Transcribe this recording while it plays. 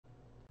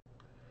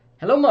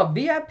Hello, my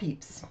VI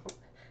peeps.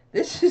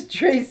 This is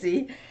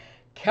Tracy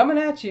coming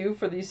at you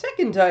for the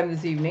second time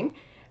this evening.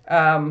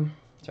 Sorry,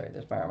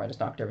 there's my arm. I just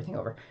knocked everything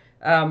over.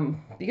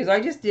 Because I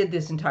just did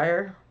this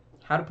entire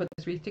how to put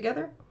this wreath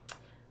together,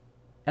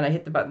 and I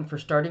hit the button for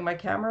starting my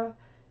camera,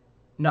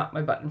 not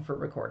my button for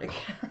recording.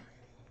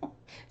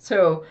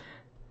 So,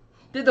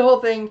 did the whole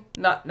thing,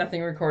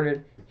 nothing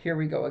recorded. Here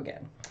we go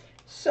again.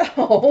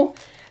 So,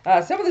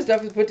 some of the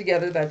stuff is put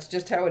together. That's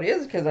just how it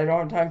is because I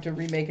don't have time to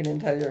remake an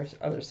entire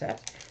other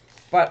set.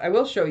 But I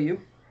will show you.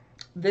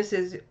 This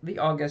is the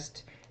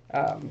August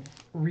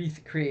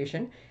wreath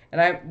creation.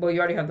 And well, you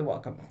already have the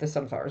welcome. The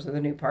sunflowers are the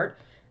new part.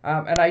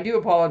 And I do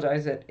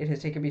apologize that it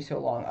has taken me so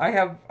long. I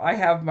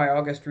have my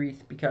August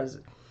wreath because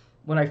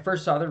when I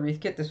first saw the wreath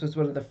kit, this was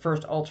one of the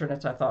first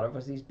alternates I thought of,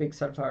 was these big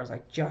sunflowers. I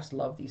just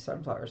love these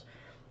sunflowers.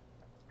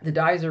 The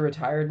dies are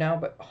retired now,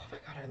 but oh my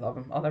god, I love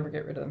them. I'll never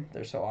get rid of them.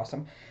 They're so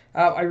awesome.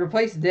 I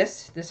replaced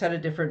this. This had a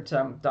different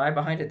die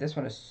behind it. This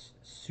one is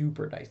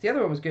super nice. The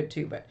other one was good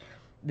too, but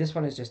this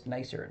one is just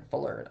nicer and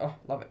fuller. And, oh,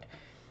 love it.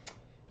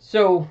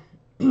 So,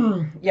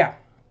 yeah,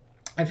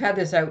 I've had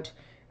this out,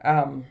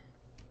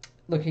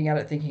 looking at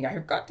it, thinking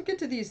I've got to get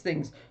to these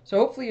things. So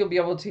hopefully you'll be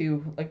able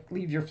to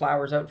leave your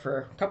flowers out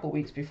for a couple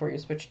weeks before you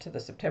switch to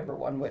the September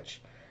one, which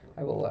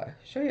I will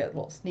show you a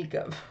little sneak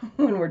of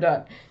when we're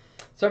done.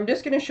 So I'm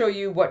just going to show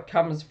you what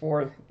comes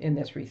in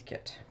this wreath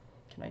kit.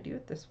 Can I do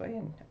it this way?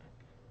 And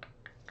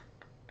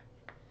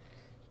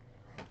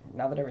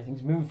now that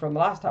everything's moved from the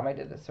last time I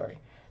did this, sorry,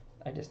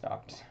 I just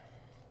knocked.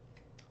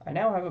 I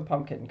now have a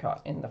pumpkin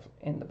caught in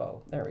the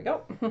bow. There we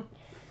go.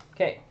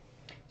 Okay,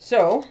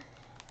 so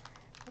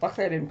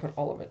luckily I didn't put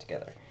all of it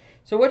together.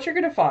 So what you're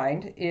going to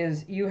find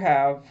is you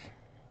have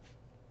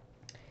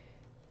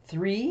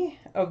 3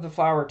 of the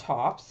flower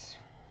tops,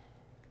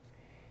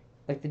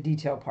 like the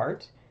detail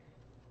part,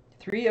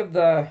 3 of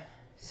the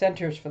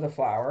centers for the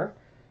flower,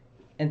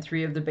 and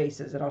 3 of the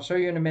bases. And I'll show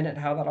you in a minute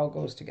how that all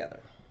goes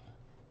together.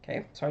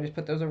 Okay, so I just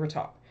put those over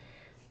top.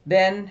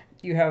 Then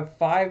you have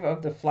 5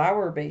 of the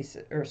flower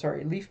bases, or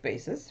sorry, leaf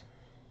bases,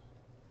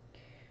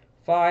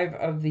 5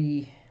 of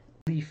the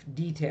leaf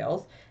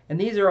details, and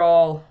these are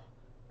all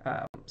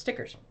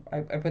stickers. I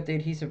put the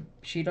adhesive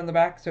sheet on the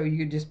back so you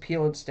could just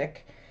peel and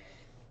stick.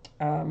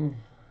 2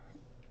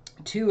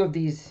 of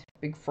these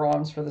big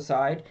fronds for the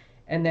side,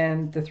 and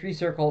then the 3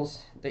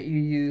 circles that you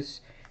use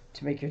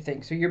to make your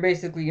thing. So you're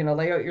basically going to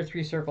lay out your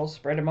 3 circles,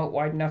 spread them out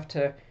wide enough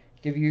to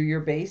give you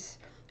your base.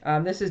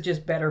 This is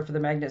just better for the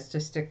magnets to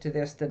stick to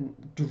this than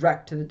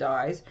direct to the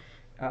dies.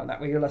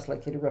 That way you're less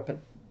likely to rip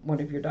one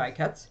of your die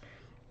cuts.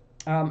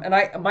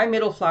 And my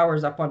middle flower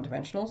is up on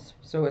dimensionals,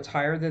 so it's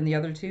higher than the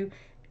other 2.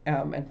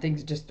 And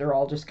things they're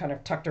all just kind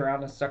of tucked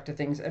around and stuck to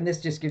things. And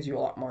this just gives you a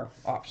lot more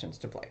options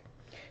to play.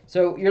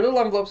 So your little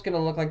envelope's going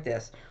to look like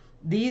this.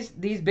 These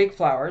big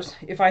flowers,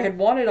 if I had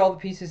wanted all the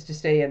pieces to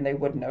stay in, they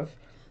wouldn't have.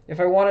 If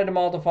I wanted them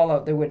all to fall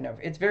out, they wouldn't have.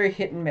 It's very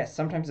hit and miss.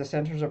 Sometimes the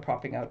centers are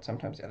popping out,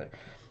 sometimes the other.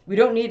 We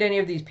don't need any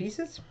of these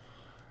pieces.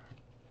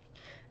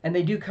 And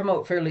they do come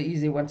out fairly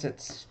easy once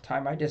it's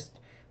time.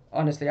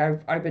 Honestly,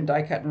 I've been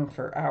die cutting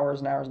for hours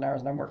and hours and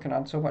hours, and I'm working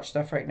on so much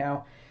stuff right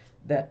now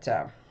that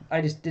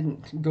I just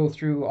didn't go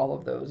through all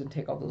of those and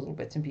take all those little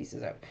bits and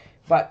pieces out.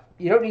 But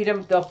you don't need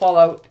them. They'll fall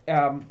out.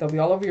 They'll be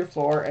all over your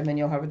floor, and then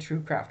you'll have a true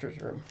crafter's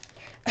room.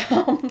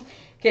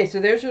 Okay, so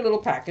there's your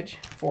little package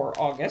for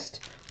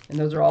August, and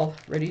those are all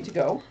ready to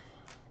go.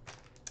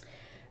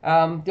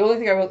 The only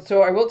thing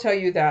I will tell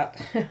you that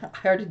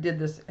I already did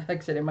this, like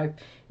I said,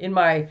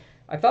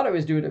 I thought I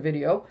was doing a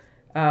video.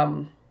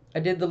 I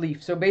did the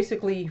leaf. So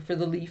basically for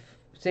the leaf,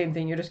 same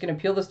thing. You're just going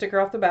to peel the sticker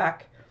off the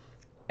back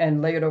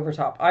and lay it over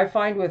top. I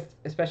find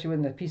especially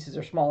when the pieces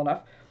are small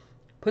enough,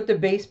 put the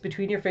base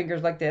between your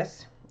fingers like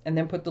this, and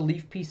then put the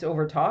leaf piece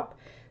over top.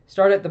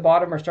 Start at the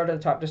bottom or start at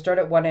the top. Just start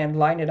at one end,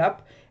 line it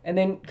up, and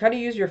then kind of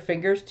use your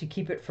fingers to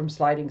keep it from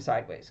sliding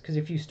sideways. Because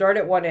if you start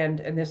at one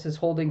end and this is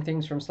holding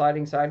things from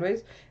sliding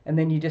sideways, and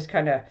then you just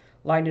kind of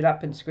line it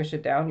up and squish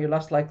it down, you're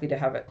less likely to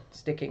have it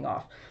sticking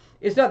off.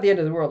 It's not the end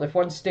of the world. If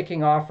one's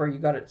sticking off or you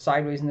got it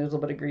sideways and there's a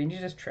little bit of green, you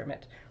just trim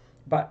it.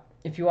 But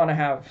if you want to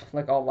have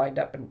all lined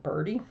up and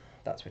birdy,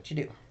 that's what you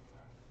do.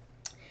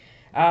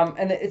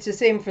 And it's the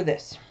same for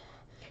this.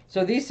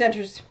 So these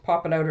centers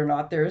popping out or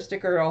not, there is a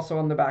sticker also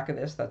on the back of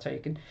this. That's how you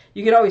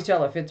can always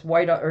tell if it's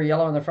white or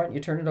yellow on the front. You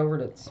turn it over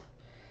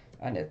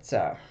and it's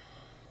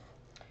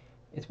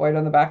white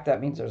on the back. That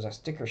means there's a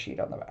sticker sheet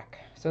on the back.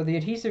 So the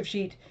adhesive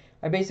sheet,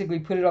 I basically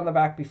put it on the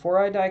back before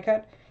I die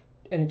cut,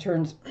 and it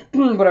turns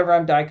whatever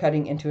I'm die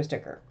cutting into a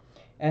sticker.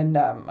 And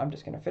I'm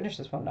just going to finish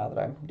this one now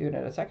that I'm doing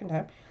it a second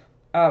time.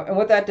 And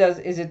what that does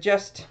is it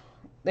just,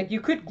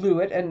 you could glue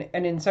it,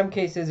 and in some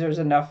cases there's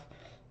enough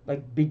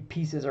big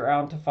pieces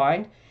around to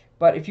find.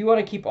 But if you want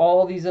to keep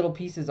all these little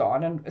pieces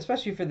on, and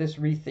especially for this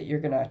wreath that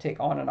you're going to take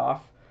on and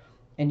off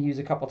and use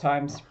a couple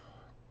times,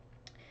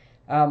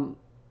 you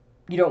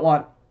don't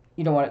want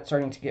it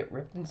starting to get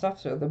ripped and stuff.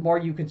 So the more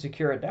you can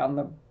secure it down,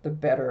 the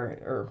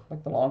better, or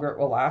the longer it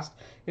will last.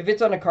 If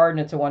it's on a card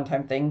and it's a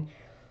one-time thing,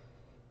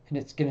 and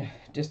it's going to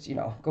just,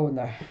 go in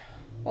the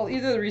well,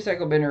 either the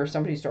recycle bin or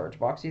somebody's storage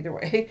box, either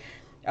way.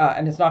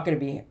 And it's not going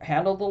to be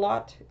handled a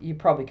lot. You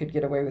probably could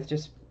get away with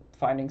just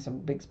finding some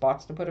big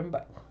spots to put them,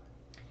 but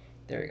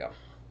there you go.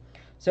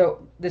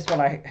 So this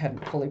one I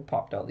hadn't fully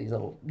popped all these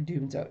little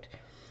dunes out.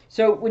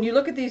 So when you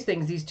look at these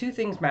things, these two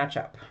things match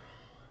up.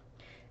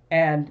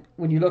 And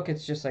when you look,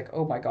 it's just like,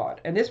 oh my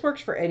God. And this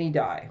works for any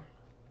die.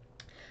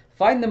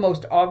 Find the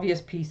most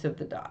obvious piece of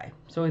the die.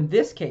 So in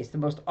this case, the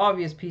most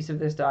obvious piece of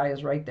this die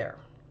is right there.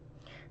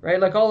 Right?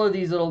 Like all of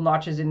these little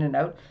notches in and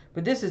out.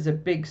 But this is a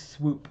big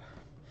swoop.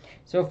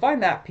 So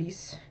find that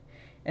piece.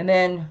 And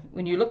then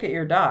when you look at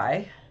your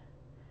die,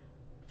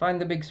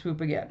 find the big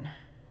swoop again,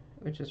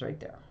 which is right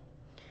there.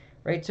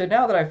 Right? So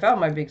now that I found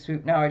my big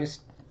swoop, now I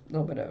just, a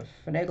little bit of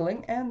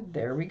finagling, and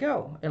there we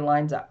go. It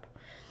lines up.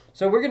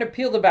 So we're going to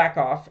peel the back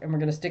off, and we're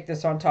going to stick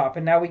this on top.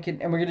 And now we can,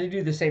 and we're going to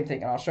do the same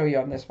thing, and I'll show you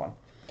on this one.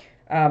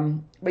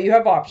 But you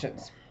have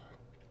options.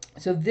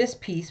 So this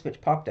piece,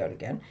 which popped out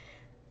again,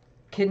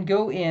 can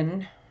go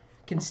in,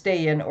 can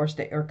stay in or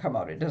come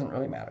out. It doesn't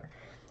really matter.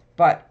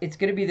 But it's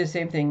going to be the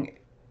same thing.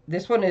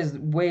 This one is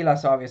way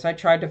less obvious. I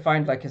tried to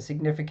find like a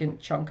significant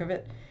chunk of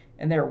it,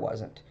 and there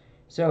wasn't.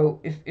 So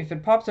if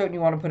it pops out and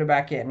you want to put it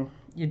back in,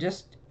 you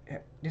just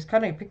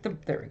kind of pick the,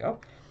 there we go.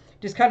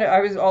 Just kind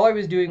of, all I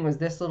was doing was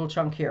this little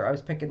chunk here. I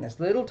was picking this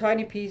little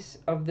tiny piece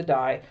of the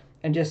die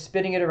and just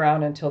spinning it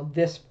around until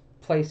this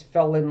place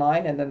fell in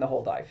line, and then the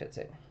whole die fits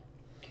in.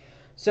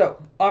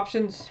 So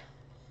options,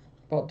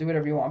 well, do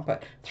whatever you want,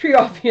 but 3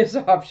 obvious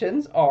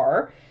options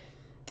are,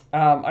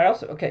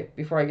 okay,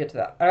 before I get to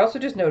that, I also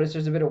just noticed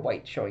there's a bit of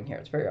white showing here.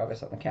 It's very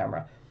obvious on the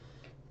camera.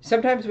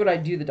 Sometimes when I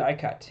do the die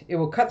cut, it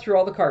will cut through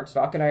all the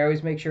cardstock, and I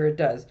always make sure it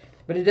does,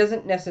 but it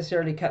doesn't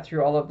necessarily cut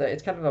through all of the,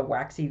 it's kind of a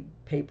waxy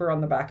paper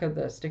on the back of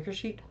the sticker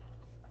sheet.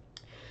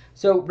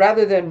 So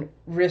rather than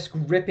risk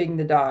ripping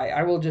the die,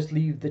 I will just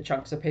leave the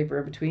chunks of paper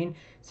in between.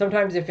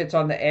 Sometimes if it's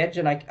on the edge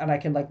and I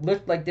can like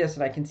lift like this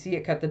and I can see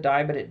it cut the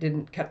die, but it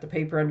didn't cut the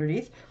paper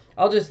underneath,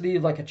 I'll just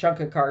leave like a chunk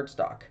of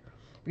cardstock.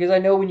 Because I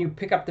know when you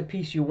pick up the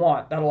piece you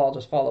want, that'll all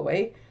just fall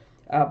away.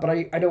 But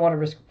I don't want to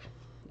risk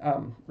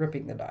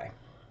ripping the die.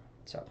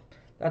 So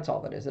that's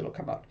all that is. It'll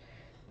come out.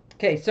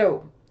 Okay,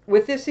 so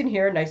with this in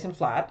here, nice and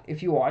flat,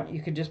 if you want,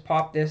 you could just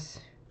pop this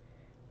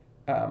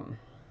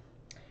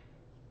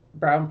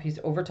brown piece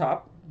over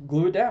top,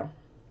 glue it down.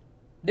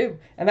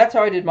 And that's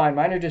how I did mine.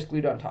 Mine are just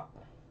glued on top.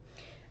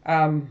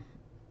 I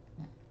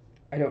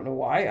don't know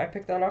why I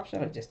picked that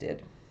option. I just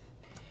did.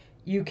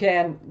 You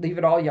can leave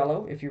it all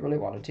yellow if you really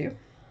wanted to.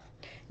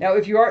 Now,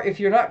 if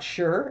you're not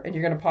sure and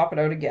you're going to pop it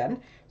out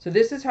again, so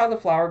this is how the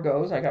flower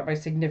goes. I got my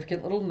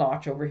significant little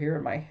notch over here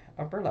in my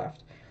upper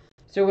left.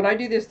 So when I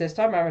do this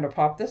time, I'm going to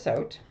pop this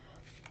out,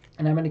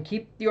 and I'm going to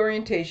keep the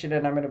orientation,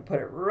 and I'm going to put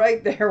it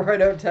right there where I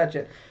don't touch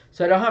it,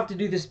 so I don't have to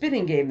do the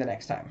spinning game the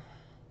next time.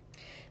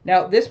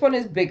 Now, this one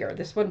is bigger.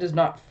 This one does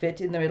not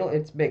fit in the middle.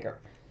 It's bigger.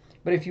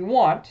 But if you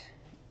want,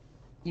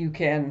 you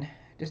can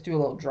just do a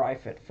little dry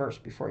fit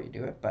first before you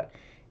do it. But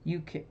you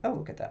can, oh,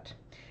 look at that.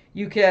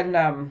 You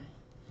can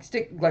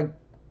stick, like,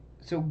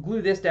 so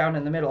glue this down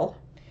in the middle,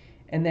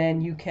 and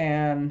then you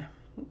can,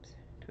 oops,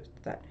 twist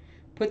that,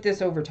 put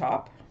this over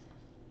top.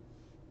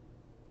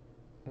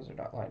 Those are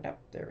not lined up.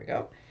 There we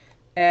go.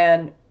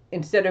 And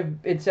instead of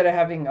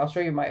having, I'll show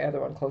you my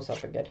other one close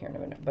up again here in a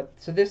minute. But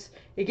so this,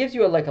 it gives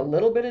you like a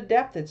little bit of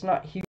depth. It's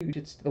not huge.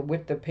 It's the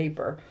width of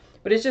paper,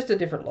 but it's just a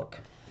different look.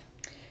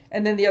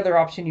 And then the other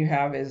option you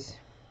have is,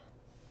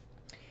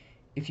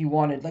 if you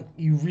wanted, like,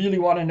 you really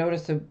want to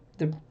notice the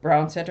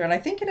brown center. And I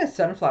think in a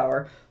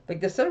sunflower, like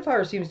the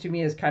sunflower seems to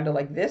me is kind of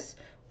like this,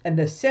 and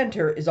the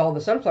center is all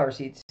the sunflower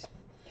seeds.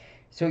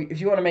 So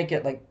if you want to make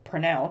it like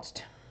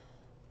pronounced,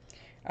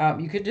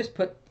 you could just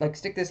put, like,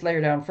 stick this layer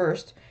down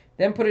first,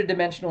 then put a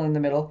dimensional in the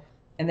middle,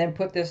 and then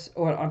put this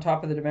on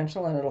top of the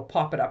dimensional, and it'll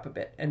pop it up a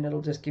bit, and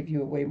it'll just give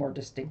you a way more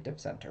distinctive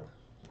center.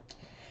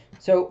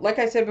 So like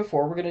I said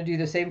before, we're going to do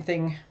the same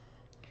thing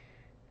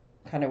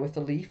kind of with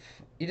the leaf.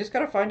 You just got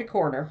to find a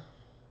corner.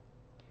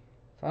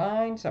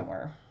 Find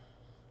somewhere.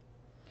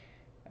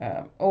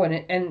 Oh,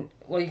 and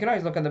well, you can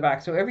always look on the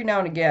back. So every now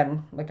and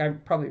again, like I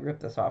probably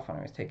ripped this off when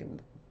I was taking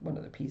one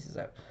of the pieces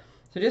out.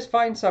 So just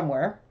find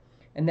somewhere.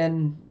 And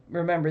then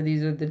remember,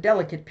 these are the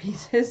delicate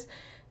pieces.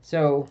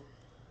 So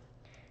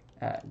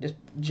just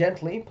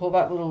gently pull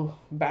that little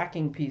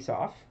backing piece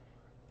off.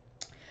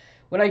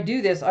 When I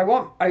do this, I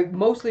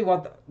mostly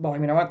want I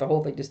want the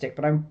whole thing to stick,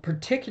 but I'm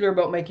particular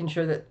about making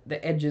sure that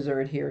the edges are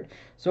adhered.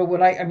 So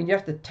when you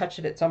have to touch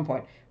it at some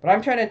point, but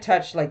I'm trying to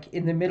touch like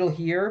in the middle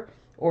here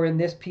or in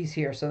this piece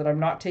here so that I'm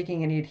not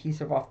taking any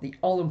adhesive off the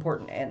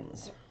all-important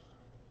ends.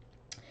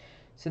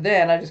 So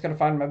then I just got to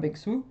find my big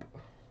swoop.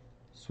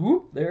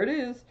 Swoop, there it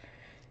is.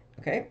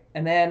 Okay,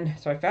 and then,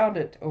 so I found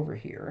it over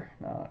here.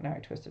 Now I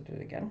twisted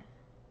it again.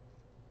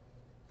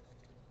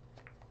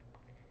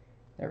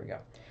 There we go.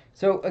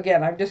 So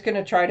again, I'm just going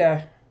to try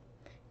to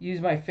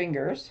use my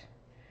fingers.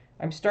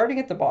 I'm starting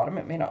at the bottom.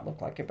 It may not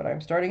look like it, but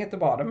I'm starting at the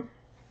bottom.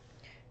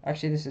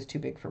 Actually, this is too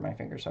big for my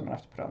fingers, so I'm going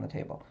to have to put it on the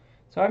table.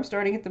 So I'm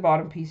starting at the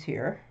bottom piece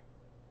here,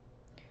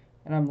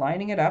 and I'm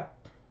lining it up,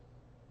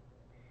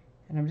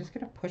 And I'm just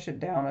going to push it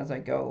down as I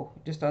go,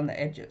 just on the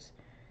edges.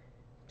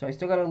 So I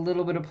still got a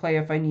little bit of play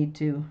if I need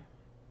to.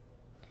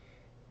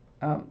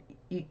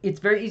 It's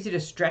very easy to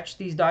stretch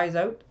these dies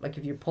out, like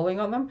if you're pulling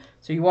on them.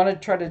 So you want to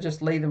try to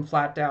just lay them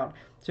flat down.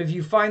 So if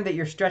you find that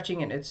you're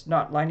stretching and it's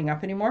not lining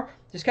up anymore,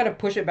 just kind of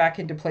push it back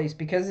into place.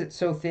 Because it's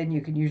so thin, you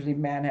can usually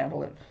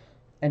manhandle it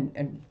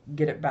and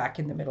get it back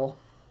in the middle.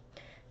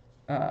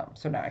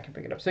 So now I can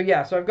pick it up. So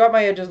yeah, so I've got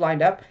my edges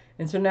lined up.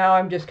 And so now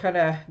I'm just kind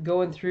of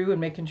going through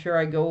and making sure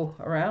I go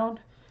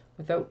around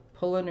without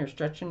pulling or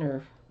stretching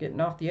or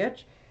getting off the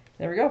edge.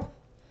 There we go.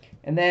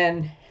 And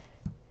then,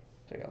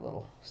 so I got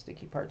little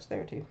sticky parts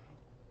there too.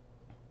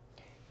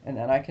 And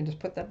then I can just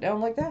put that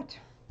down like that.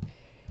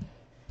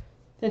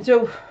 And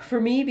so for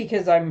me,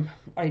 because I'm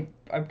not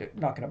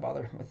going to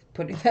bother with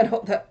putting that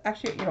on.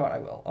 Actually, you know what, I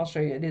will. I'll show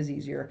you. It is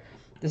easier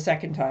the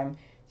second time.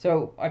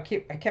 So I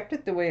kept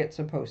it the way it's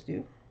supposed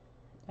to.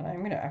 And I'm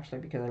going to actually,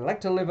 because I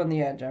like to live on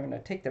the edge, I'm going to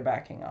take the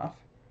backing off.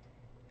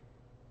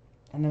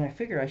 And then I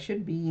figure I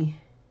should be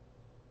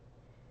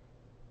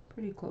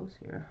pretty close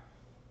here.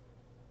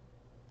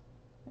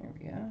 There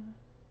we go.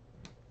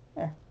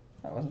 There,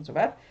 that wasn't so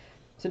bad.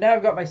 So now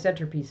I've got my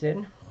centerpiece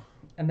in.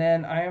 And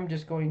then I am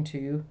just going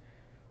to,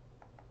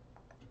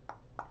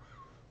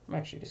 I'm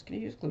actually just going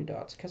to use glue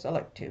dots because I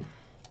like to.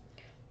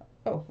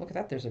 Oh, look at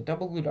that. There's a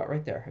double glue dot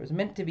right there. It was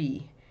meant to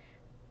be.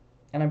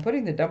 And I'm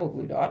putting the double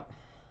glue dot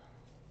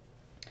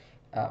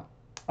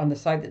on the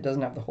side that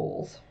doesn't have the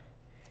holes.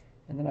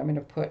 And then I'm going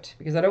to put,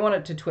 because I don't want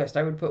it to twist,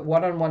 I would put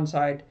one on one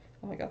side.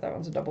 Oh my god, that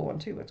one's a double one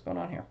too. What's going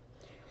on here?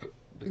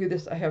 Look at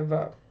this. I have,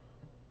 oh,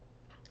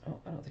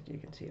 I don't think you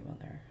can see them on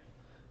there.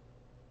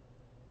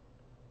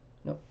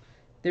 Nope.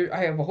 There,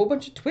 I have a whole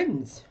bunch of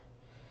twins.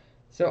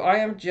 So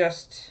I'm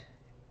just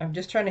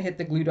trying to hit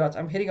the glue dots.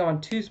 I'm hitting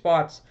on 2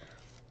 spots.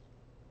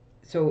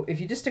 So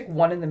if you just stick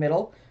one in the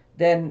middle,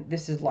 then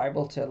this is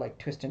liable to like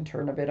twist and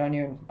turn a bit on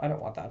you, and I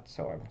don't want that.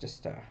 So I'm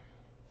just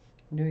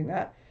doing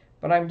that.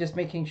 But I'm just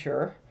making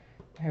sure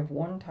I have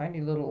one tiny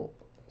little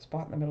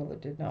spot in the middle that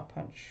did not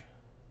punch.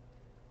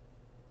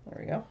 There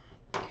we go.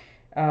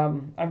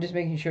 I'm just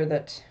making sure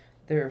that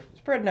they're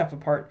spread enough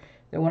apart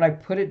that when I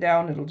put it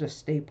down, it'll just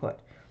stay put.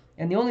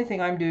 And the only thing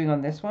I'm doing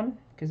on this one,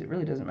 because it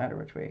really doesn't matter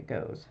which way it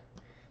goes,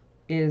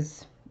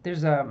 is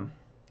there's I'll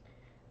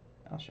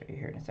show you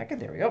here in a second.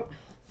 There we go.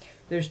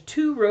 There's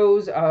 2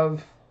 rows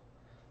of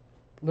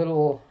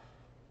little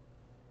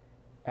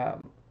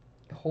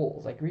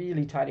holes, like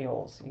really tiny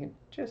holes. You can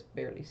just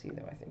barely see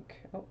them, I think.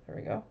 Oh, there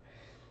we go.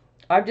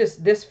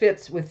 This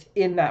fits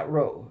within that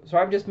row. So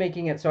I'm just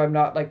making it so I'm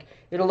not like,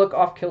 it'll look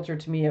off kilter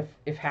to me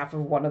if half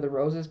of one of the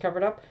rows is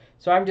covered up.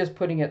 So I'm just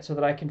putting it so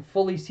that I can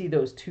fully see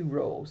those 2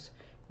 rows.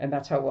 And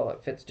that's how well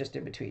it fits just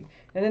in between.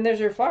 And then there's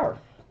your flower.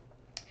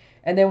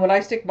 And then when I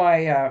stick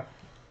my,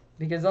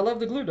 because I love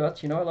the glue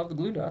dots, you know, I love the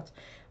glue dots,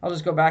 I'll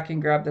just go back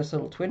and grab this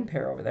little twin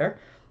pair over there.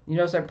 You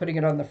notice I'm putting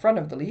it on the front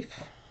of the leaf.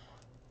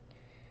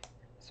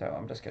 So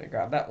I'm just going to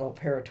grab that little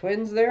pair of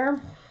twins there.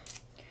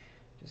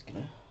 Just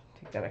going to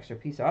take that extra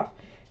piece off.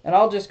 And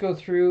I'll just go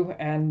through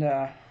and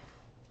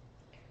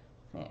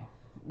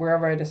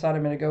wherever I decide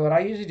I'm going to go. And I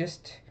usually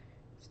just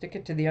stick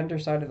it to the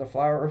underside of the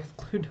flower with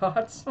glue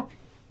dots.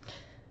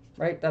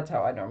 Right? That's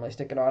how I normally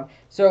stick it on.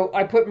 So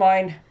I put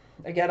mine,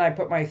 again, I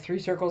put my 3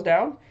 circles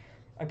down.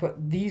 I put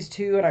these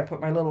 2 and I put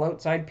my little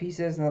outside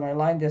pieces, and then I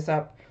lined this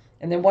up.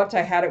 And then once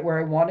I had it where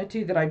I wanted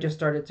to, then I just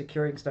started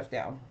securing stuff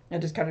down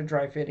and just kind of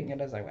dry fitting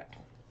it as I went.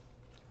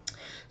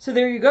 So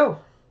there you go.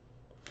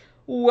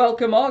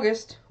 Welcome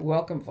August.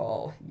 Welcome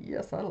fall.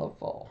 Yes, I love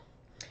fall.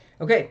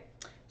 Okay,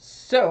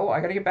 so I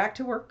got to get back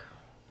to work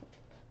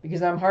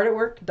because I'm hard at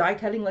work, die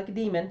cutting like a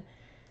demon.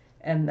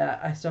 And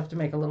I still have to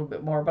make a little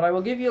bit more. But I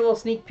will give you a little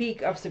sneak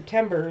peek of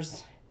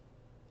September's.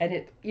 And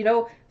it, you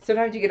know,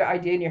 sometimes you get an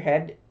idea in your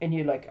head and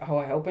you're like, oh,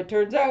 I hope it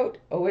turns out.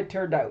 Oh, it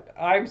turned out.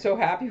 I'm so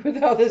happy with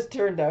how this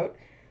turned out.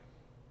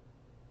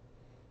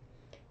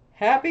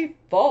 Happy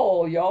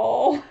fall,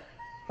 y'all.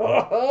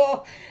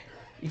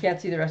 You can't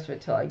see the rest of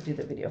it till I do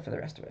the video for the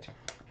rest of it.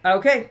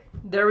 Okay,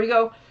 there we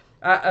go.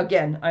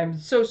 Again, I'm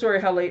so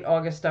sorry how late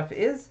August stuff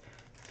is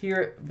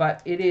here,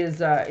 but it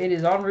is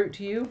en route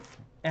to you.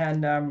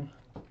 And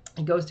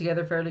it goes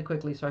together fairly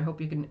quickly, so I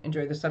hope you can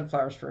enjoy the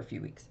sunflowers for a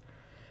few weeks.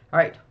 All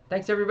right.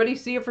 Thanks, everybody.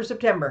 See you for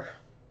September.